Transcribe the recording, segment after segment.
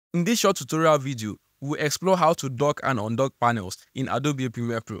In this short tutorial video, we will explore how to dock and undock panels in Adobe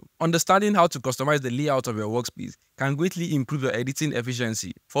Premiere Pro. Understanding how to customize the layout of your workspace can greatly improve your editing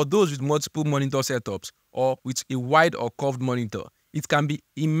efficiency. For those with multiple monitor setups or with a wide or curved monitor, it can be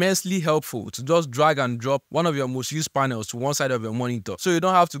immensely helpful to just drag and drop one of your most used panels to one side of your monitor, so you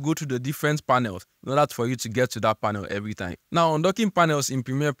don't have to go through the different panels in order for you to get to that panel every time. Now, undocking panels in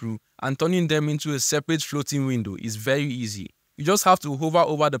Premiere Pro and turning them into a separate floating window is very easy. You just have to hover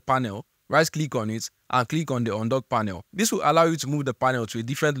over the panel, right-click on it, and click on the undock panel. This will allow you to move the panel to a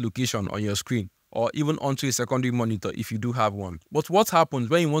different location on your screen, or even onto a secondary monitor if you do have one. But what happens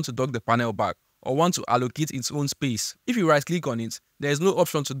when you want to dock the panel back, or want to allocate its own space? If you right-click on it, there is no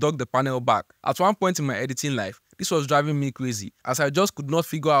option to dock the panel back. At one point in my editing life, this was driving me crazy, as I just could not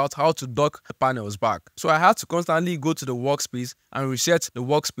figure out how to dock the panels back. So I had to constantly go to the workspace and reset the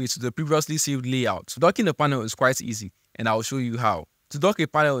workspace to the previously saved layout. Docking the panel is quite easy, and I will show you how. To dock a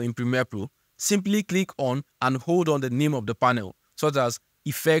panel in Premiere Pro, simply click on and hold on the name of the panel, such as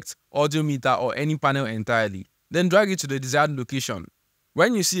Effect, Audio Meter, or any panel entirely. Then drag it to the desired location.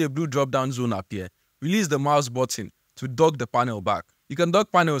 When you see a blue drop-down zone appear, release the mouse button to dock the panel back. You can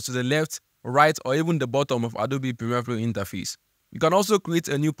dock panels to the left, right, or even the bottom of Adobe Premiere Pro interface. You can also create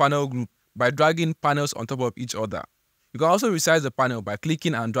a new panel group by dragging panels on top of each other. You can also resize the panel by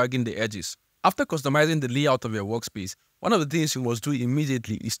clicking and dragging the edges. After customizing the layout of your workspace, one of the things you must do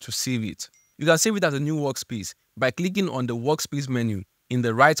immediately is to save it. You can save it as a new workspace by clicking on the Workspace menu in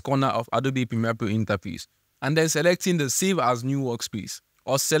the right corner of Adobe Premiere Pro interface, and then selecting the Save as New Workspace,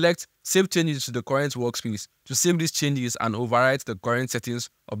 or select Save Changes to the current workspace to save these changes and overwrite the current settings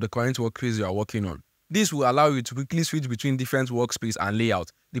of the current workspace you are working on. This will allow you to quickly switch between different workspace and layout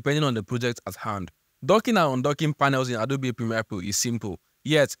depending on the project at hand. Docking and undocking panels in Adobe Premiere Pro is simple,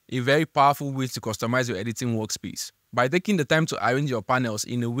 yet a very powerful way to customize your editing workspace. By taking the time to arrange your panels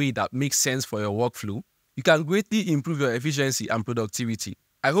in a way that makes sense for your workflow, you can greatly improve your efficiency and productivity.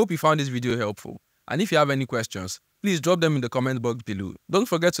 I hope you found this video helpful, and if you have any questions, please drop them in the comment box below. Don't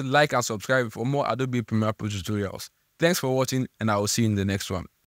forget to like and subscribe for more Adobe Premiere Pro tutorials. Thanks for watching, and I will see you in the next one.